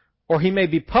 or he may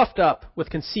be puffed up with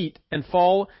conceit and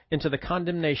fall into the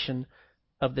condemnation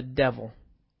of the devil.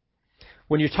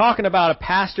 When you're talking about a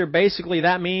pastor, basically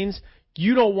that means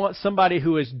you don't want somebody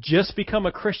who has just become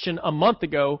a Christian a month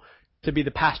ago to be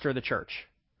the pastor of the church,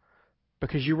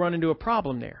 because you run into a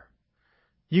problem there.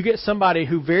 You get somebody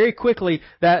who very quickly,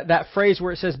 that phrase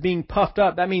where it says being puffed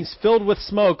up, that means filled with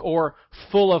smoke or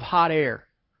full of hot air.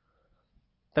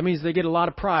 That means they get a lot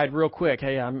of pride real quick.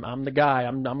 Hey, I'm the guy.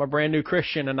 I'm a brand new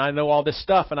Christian and I know all this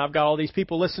stuff and I've got all these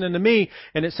people listening to me.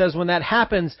 And it says when that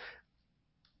happens,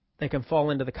 they can fall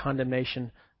into the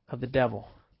condemnation of the devil.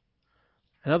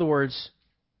 In other words,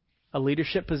 a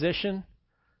leadership position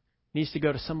needs to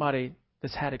go to somebody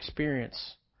that's had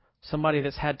experience, somebody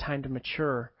that's had time to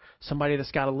mature, somebody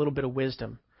that's got a little bit of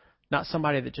wisdom, not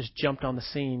somebody that just jumped on the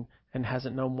scene and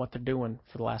hasn't known what they're doing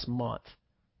for the last month.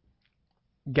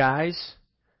 Guys,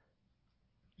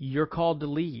 you're called to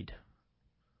lead.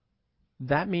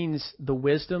 That means the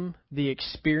wisdom, the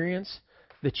experience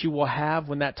that you will have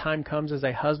when that time comes as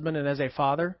a husband and as a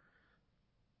father,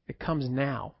 it comes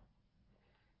now.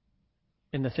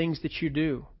 In the things that you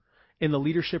do, in the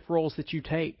leadership roles that you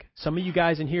take. Some of you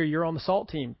guys in here, you're on the SALT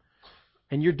team,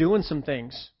 and you're doing some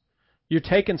things. You're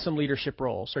taking some leadership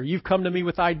roles, or you've come to me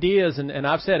with ideas, and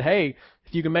I've said, hey,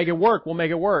 if you can make it work, we'll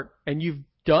make it work. And you've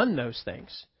done those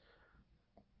things.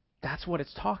 That's what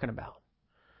it's talking about.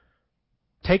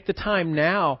 Take the time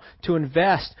now to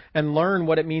invest and learn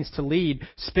what it means to lead.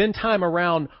 Spend time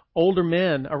around older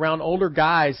men, around older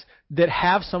guys that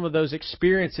have some of those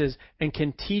experiences and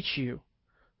can teach you,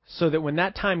 so that when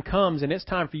that time comes and it's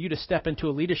time for you to step into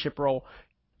a leadership role,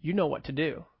 you know what to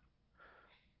do.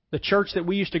 The church that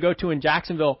we used to go to in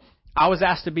Jacksonville, I was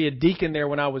asked to be a deacon there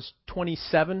when I was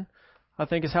 27, I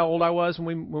think is how old I was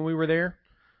when we were there.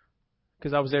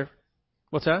 Because I was there.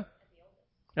 What's that?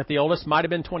 At the oldest. Might have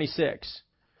been 26.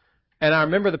 And I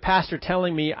remember the pastor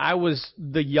telling me I was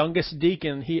the youngest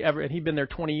deacon and he'd been there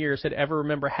 20 years, had ever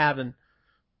remember having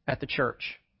at the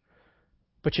church.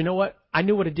 But you know what? I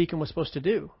knew what a deacon was supposed to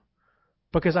do,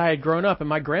 because I had grown up and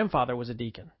my grandfather was a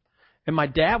deacon and my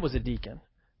dad was a deacon.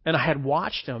 And I had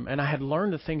watched them, and I had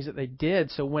learned the things that they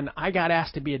did. So when I got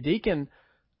asked to be a deacon,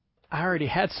 I already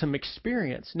had some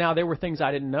experience. Now, there were things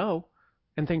I didn't know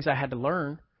and things I had to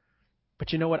learn.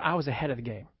 But you know what? I was ahead of the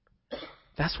game.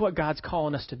 That's what God's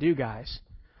calling us to do, guys.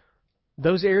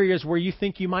 Those areas where you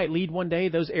think you might lead one day,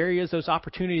 those areas, those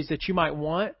opportunities that you might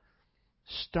want,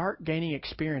 start gaining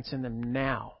experience in them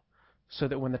now, so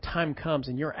that when the time comes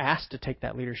and you're asked to take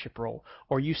that leadership role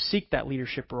or you seek that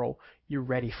leadership role, you're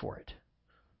ready for it.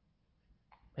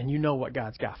 And you know what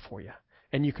God's got for you.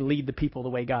 And you can lead the people the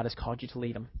way God has called you to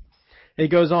lead them. And he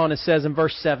goes on and says in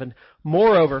verse 7,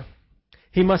 moreover,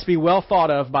 he must be well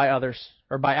thought of by others,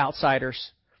 or by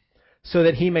outsiders, so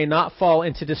that he may not fall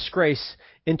into disgrace,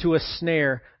 into a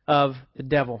snare of the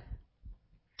devil.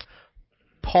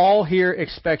 Paul here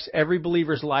expects every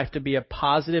believer's life to be a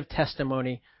positive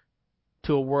testimony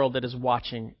to a world that is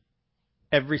watching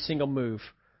every single move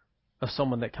of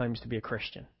someone that claims to be a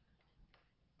Christian.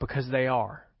 Because they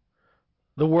are.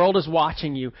 The world is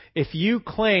watching you. If you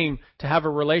claim to have a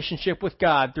relationship with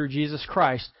God through Jesus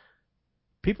Christ,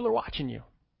 people are watching you.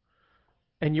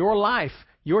 And your life,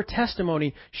 your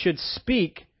testimony should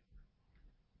speak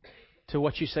to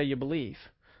what you say you believe.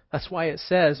 That's why it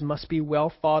says must be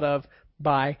well thought of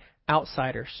by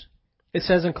outsiders. It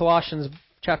says in Colossians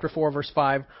chapter 4, verse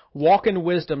 5, walk in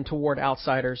wisdom toward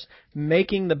outsiders,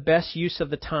 making the best use of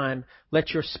the time.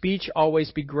 Let your speech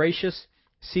always be gracious,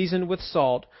 seasoned with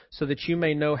salt, so that you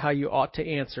may know how you ought to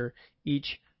answer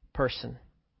each person.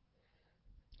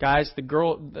 Guys,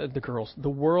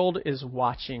 the world is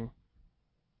watching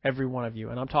every one of you.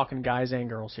 And I'm talking guys and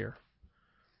girls here.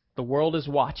 The world is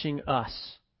watching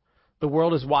us. The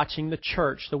world is watching the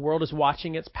church. The world is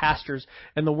watching its pastors.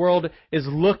 And the world is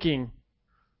looking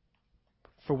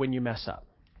for when you mess up.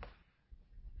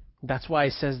 That's why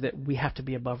it says that we have to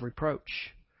be above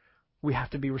reproach. We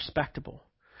have to be respectable.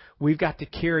 We've got to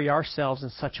carry ourselves in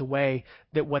such a way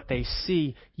that what they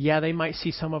see, yeah, they might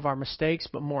see some of our mistakes,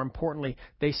 but more importantly,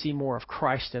 they see more of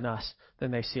Christ in us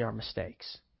than they see our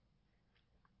mistakes.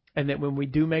 And that when we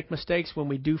do make mistakes, when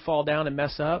we do fall down and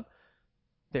mess up,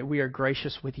 that we are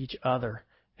gracious with each other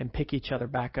and pick each other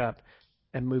back up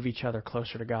and move each other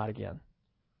closer to God again.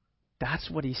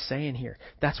 That's what he's saying here.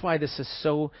 That's why this is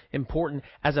so important.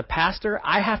 As a pastor,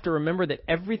 I have to remember that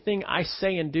everything I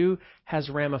say and do has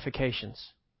ramifications.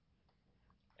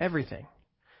 Everything.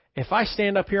 If I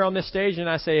stand up here on this stage and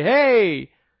I say, hey,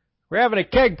 we're having a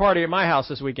keg party at my house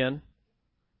this weekend,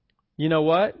 you know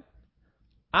what?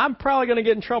 I'm probably going to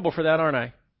get in trouble for that, aren't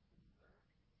I?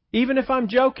 Even if I'm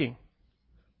joking,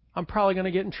 I'm probably going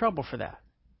to get in trouble for that.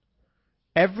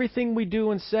 Everything we do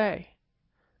and say,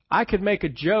 I could make a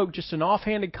joke, just an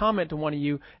offhanded comment to one of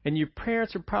you, and your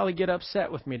parents would probably get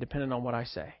upset with me depending on what I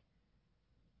say.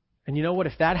 And you know what?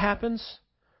 If that happens,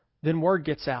 then word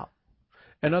gets out.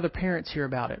 And other parents hear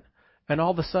about it. And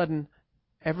all of a sudden,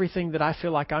 everything that I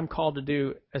feel like I'm called to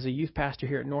do as a youth pastor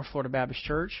here at North Florida Baptist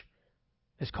Church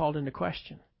is called into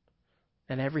question.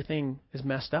 And everything is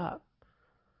messed up.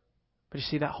 But you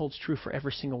see, that holds true for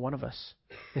every single one of us.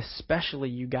 Especially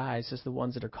you guys as the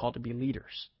ones that are called to be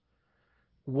leaders.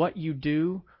 What you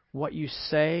do, what you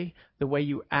say, the way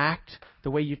you act, the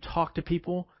way you talk to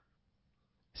people,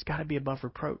 it's got to be above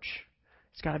reproach.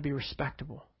 It's got to be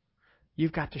respectable.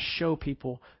 You've got to show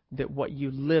people that what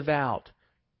you live out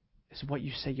is what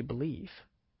you say you believe.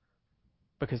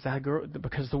 Because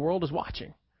the world is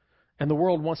watching. And the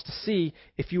world wants to see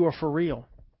if you are for real.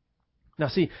 Now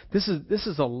see, this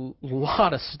is a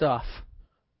lot of stuff.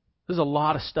 There's a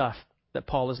lot of stuff that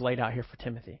Paul has laid out here for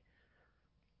Timothy.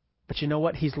 But you know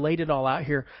what? He's laid it all out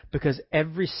here because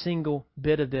every single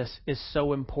bit of this is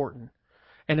so important.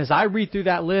 And as I read through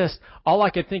that list, all I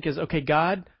could think is, okay,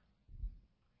 God,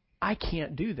 I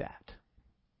can't do that.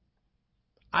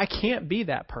 I can't be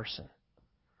that person.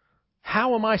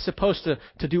 How am I supposed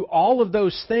to do all of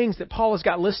those things that Paul has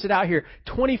got listed out here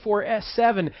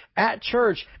 24/7 at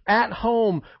church, at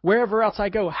home, wherever else I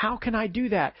go? How can I do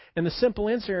that? And the simple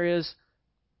answer is,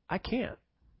 I can't.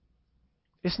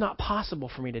 It's not possible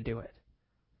for me to do it.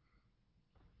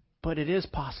 But it is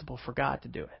possible for God to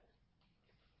do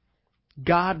it.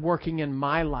 God working in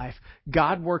my life,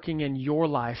 God working in your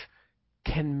life,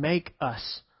 can make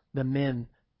us the men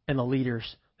and the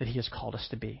leaders that He has called us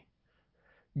to be.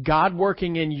 God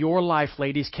working in your life,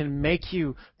 ladies, can make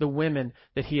you the women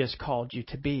that He has called you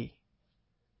to be.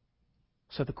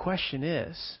 So the question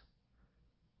is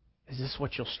this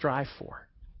what you'll strive for?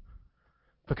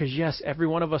 Because yes, every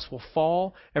one of us will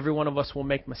fall, every one of us will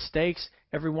make mistakes,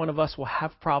 every one of us will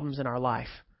have problems in our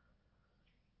life.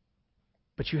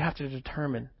 But you have to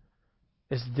determine,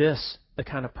 is this the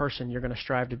kind of person you're going to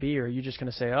strive to be, or are you just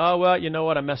going to say, oh, well, you know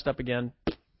what, I messed up again.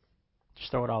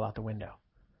 Just throw it all out the window.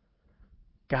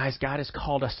 Guys, God has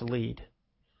called us to lead.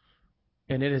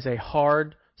 And it is a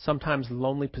hard, sometimes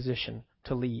lonely position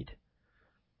to lead.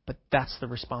 But that's the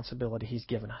responsibility He's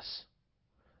given us.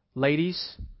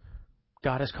 Ladies,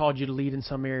 God has called you to lead in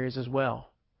some areas as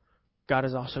well. God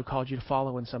has also called you to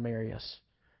follow in some areas.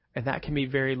 And that can be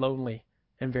very lonely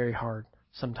and very hard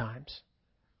sometimes.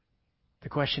 The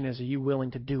question is, are you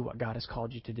willing to do what God has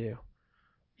called you to do,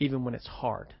 even when it's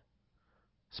hard?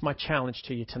 It's my challenge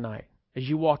to you tonight. As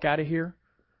you walk out of here,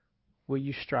 will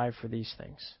you strive for these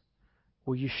things?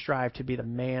 Will you strive to be the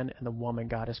man and the woman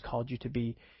God has called you to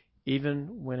be,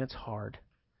 even when it's hard?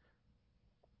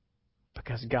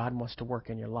 Because God wants to work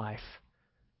in your life.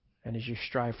 And as you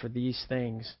strive for these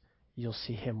things, you'll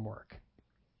see Him work.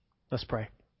 Let's pray.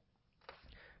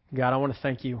 God, I want to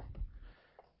thank you.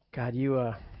 God,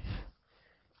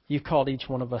 you've called each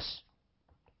one of us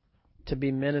to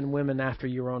be men and women after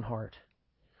your own heart.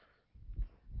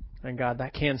 And God,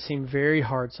 that can seem very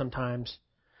hard sometimes.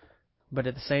 But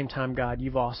at the same time, God,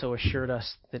 you've also assured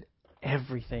us that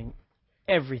everything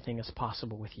is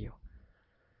possible with you.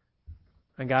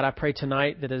 And God, I pray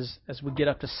tonight that as we get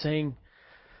up to sing,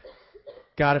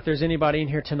 God, if there's anybody in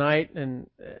here tonight and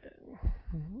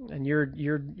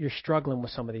you're struggling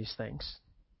with some of these things,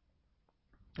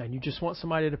 and you just want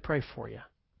somebody to pray for you,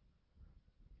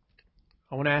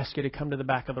 I want to ask you to come to the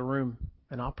back of the room,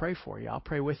 and I'll pray for you. I'll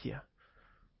pray with you.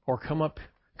 Or come off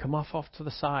to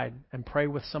the side and pray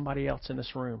with somebody else in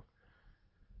this room.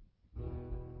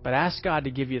 But ask God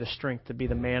to give you the strength to be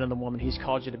the man and the woman He's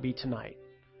called you to be tonight.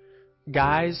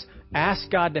 Guys, ask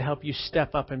God to help you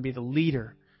step up and be the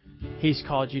leader He's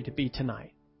called you to be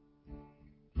tonight.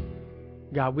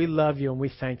 God, we love you and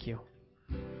we thank you.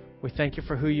 We thank you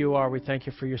for who you are. We thank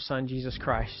you for your Son, Jesus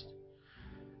Christ.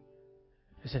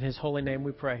 It's in His holy name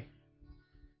we pray.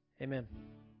 Amen.